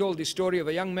 Now, I've told the story of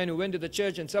a young man who went to the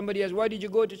church and somebody asked, why did you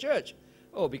go to church?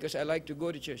 Oh, because I like to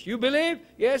go to church. You believe?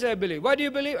 Yes, I believe. What do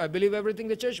you believe? I believe everything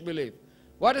the church believes.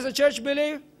 What does the church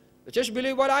believe? The church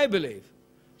believes what I believe.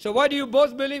 So what do you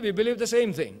both believe? We believe the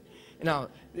same thing. Now,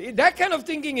 that kind of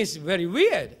thinking is very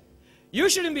weird. You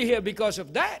shouldn't be here because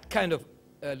of that kind of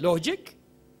logic.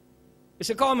 It's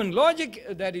a common logic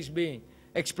that is being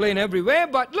explained everywhere.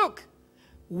 But look,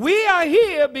 we are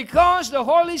here because the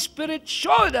Holy Spirit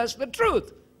showed us the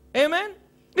truth. Amen?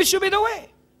 It should be the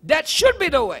way. That should be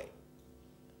the way.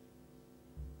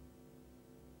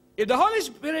 If the Holy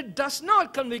Spirit does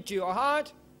not convict your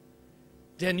heart,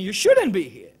 then you shouldn't be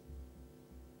here.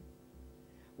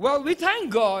 Well, we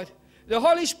thank God the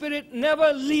Holy Spirit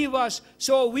never leaves us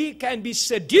so we can be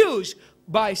seduced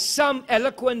by some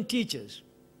eloquent teachers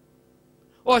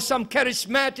or some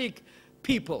charismatic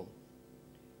people.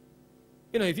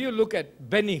 You know, if you look at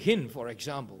Benny Hinn, for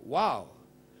example, wow,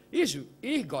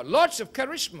 he got lots of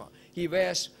charisma. He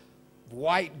wears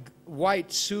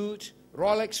white suit,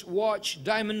 Rolex watch,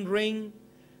 diamond ring,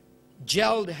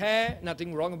 gelled hair,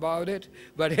 nothing wrong about it.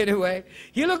 But anyway,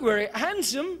 he looked very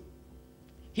handsome.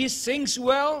 He sings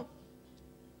well.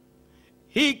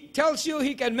 He tells you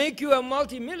he can make you a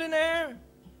multimillionaire.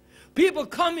 People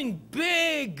come in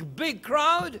big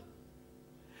crowd.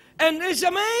 And it's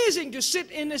amazing to sit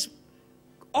in his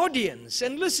audience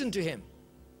and listen to him.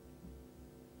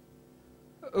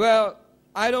 Well,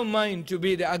 I don't mind to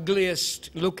be the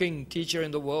ugliest looking teacher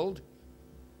in the world,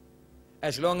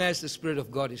 as long as the Spirit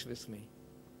of God is with me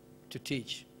to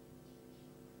teach.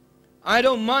 I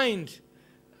don't mind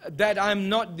that I'm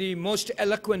not the most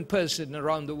eloquent person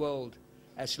around the world,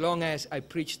 as long as I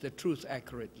preach the truth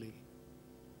accurately.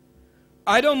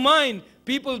 I don't mind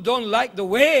people don't like the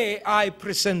way I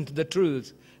present the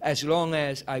truth, as long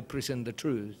as I present the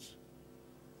truth.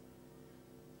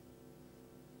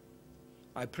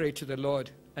 I pray to the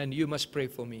Lord, and you must pray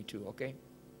for me too, okay?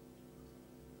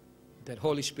 That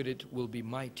Holy Spirit will be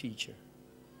my teacher.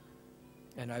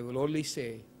 And I will only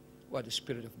say what the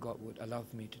Spirit of God would allow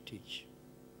me to teach.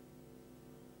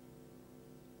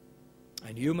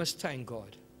 And you must thank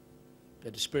God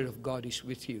that the Spirit of God is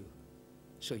with you,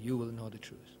 so you will know the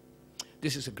truth.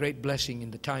 This is a great blessing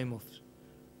in the time of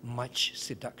much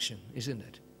seduction, isn't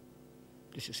it?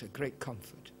 This is a great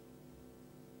comfort.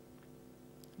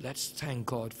 Let's thank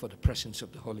God for the presence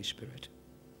of the Holy Spirit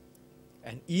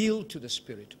and yield to the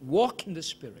Spirit. Walk in the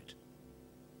Spirit,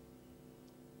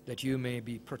 that you may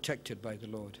be protected by the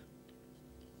Lord.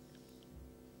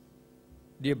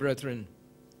 Dear brethren,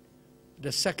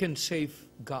 the second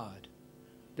safeguard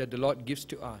that the Lord gives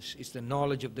to us is the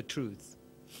knowledge of the truth.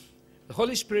 The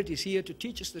Holy Spirit is here to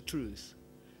teach us the truth.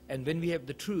 And when we have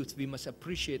the truth, we must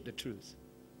appreciate the truth.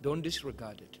 Don't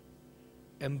disregard it.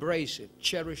 Embrace it.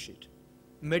 Cherish it.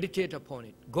 Meditate upon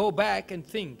it. Go back and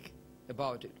think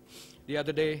about it. The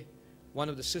other day, one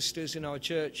of the sisters in our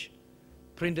church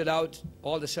printed out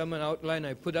all the sermon outline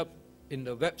I put up in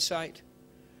the website.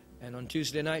 And on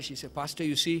Tuesday night, she said, Pastor,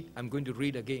 you see, I'm going to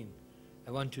read again.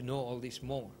 I want to know all this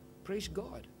more. Praise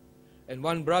God. And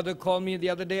one brother called me the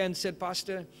other day and said,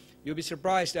 Pastor, you'll be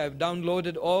surprised. I've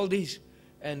downloaded all these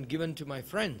and given to my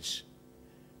friends.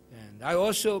 And I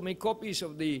also make copies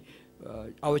of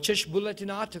our church bulletin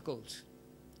articles.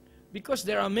 Because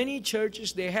there are many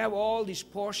churches, they have all this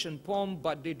posh and pomp,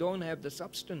 but they don't have the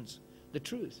substance, the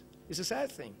truth. It's a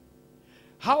sad thing.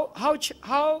 How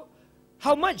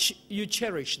much you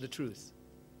cherish the truth?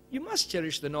 You must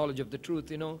cherish the knowledge of the truth,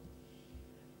 you know.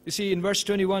 You see, in verse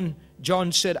 21,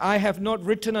 John said, I have not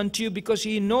written unto you because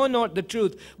ye know not the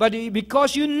truth, but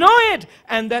because you know it,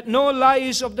 and that no lie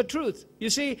is of the truth.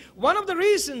 You see, one of the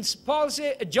reasons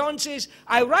John says,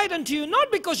 I write unto you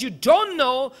not because you don't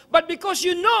know, but because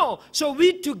you know. So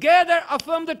we together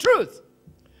affirm the truth.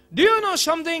 Do you know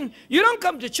something? You don't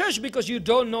come to church because you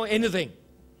don't know anything.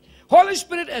 Holy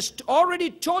Spirit has already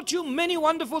taught you many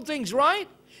wonderful things, right?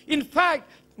 In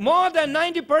fact, more than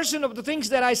 90% of the things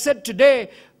that I said today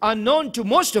are known to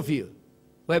most of you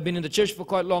who have been in the church for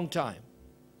quite a long time.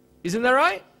 Isn't that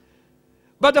right?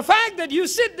 But the fact that you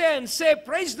sit there and say,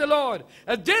 praise the Lord,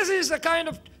 this is the kind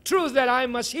of truth that I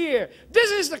must hear.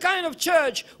 This is the kind of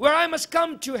church where I must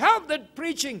come to help the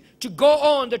preaching to go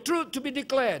on, the truth to be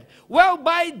declared. Well,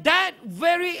 by that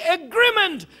very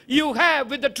agreement you have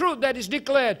with the truth that is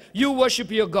declared, you worship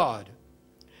your God.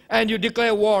 And you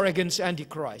declare war against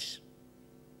Antichrist.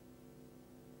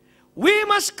 We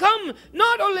must come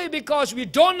not only because we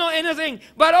don't know anything,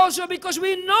 but also because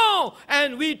we know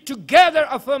and we together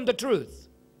affirm the truth.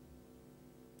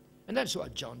 And that's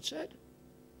what John said.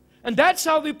 And that's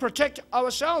how we protect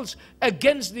ourselves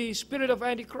against the spirit of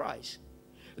Antichrist.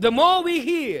 The more we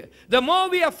hear, the more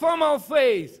we affirm our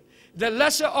faith, the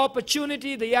lesser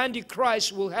opportunity the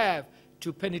Antichrist will have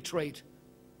to penetrate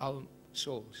our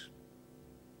souls.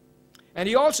 And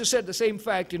he also said the same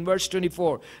fact in verse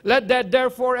 24. Let that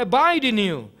therefore abide in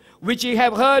you, which ye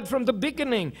have heard from the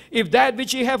beginning. If that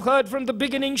which ye have heard from the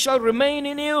beginning shall remain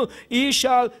in you, ye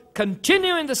shall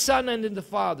continue in the Son and in the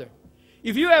Father.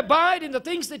 If you abide in the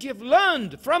things that you have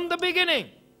learned from the beginning,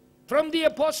 from the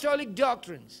apostolic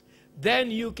doctrines,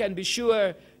 then you can be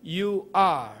sure you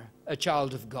are a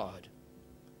child of God.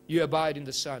 You abide in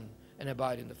the Son and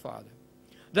abide in the Father.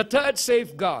 The third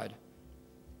safeguard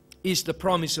is the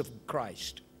promise of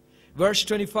Christ. Verse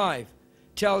 25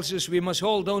 tells us we must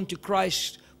hold on to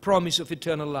Christ's promise of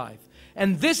eternal life.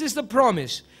 And this is the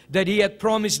promise that He had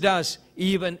promised us,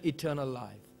 even eternal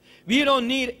life. We don't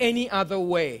need any other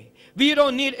way. We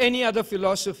don't need any other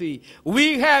philosophy.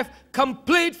 We have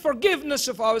complete forgiveness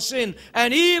of our sin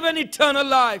and even eternal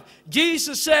life.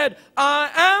 Jesus said, I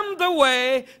am the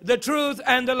way, the truth,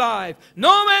 and the life.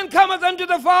 No man cometh unto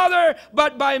the Father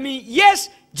but by me. Yes,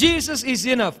 Jesus is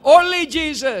enough. Only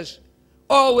Jesus.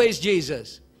 Always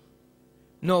Jesus.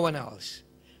 No one else.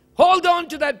 Hold on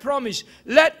to that promise.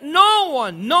 Let no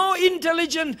one, no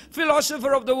intelligent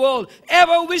philosopher of the world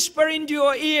ever whisper into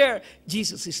your ear,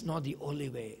 Jesus is not the only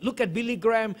way. Look at Billy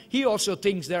Graham. He also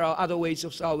thinks there are other ways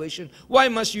of salvation. Why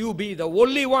must you be the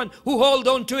only one who hold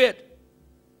on to it?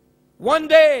 One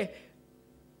day,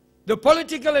 the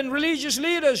political and religious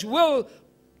leaders will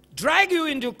drag you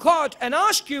into court and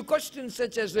ask you questions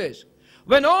such as this.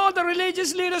 When all the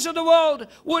religious leaders of the world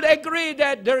would agree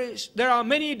that there are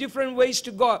many different ways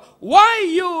to God, why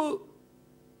you,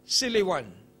 silly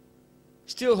one,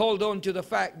 still hold on to the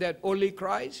fact that only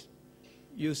Christ?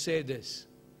 You say this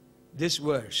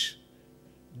verse.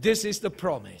 This is the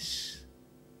promise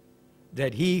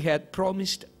that He had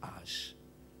promised us,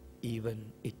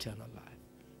 even eternal life.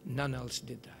 None else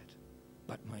did that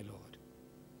but my Lord.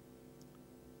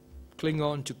 Cling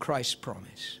on to Christ's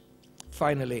promise.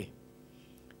 Finally,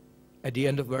 at the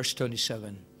end of verse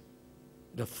 27,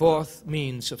 the fourth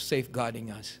means of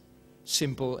safeguarding us,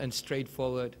 simple and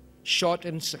straightforward, short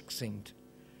and succinct,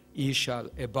 ye shall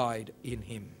abide in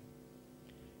Him.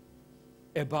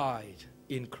 Abide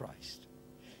in Christ.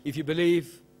 If you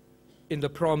believe in the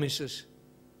promises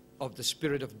of the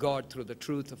Spirit of God through the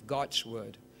truth of God's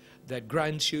Word that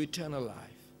grants you eternal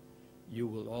life, you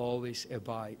will always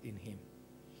abide in Him.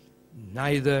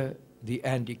 Neither the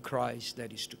Antichrist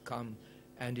that is to come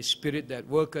and the spirit that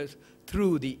worketh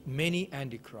through the many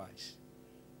Antichrists,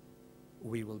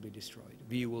 we will be destroyed.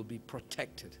 We will be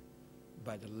protected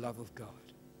by the love of God,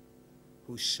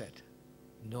 who said,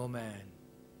 no man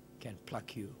can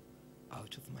pluck you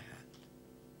out of my hand.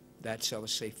 That's our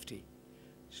safety.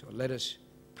 So let us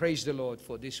praise the Lord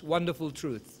for this wonderful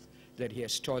truth that He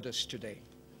has taught us today.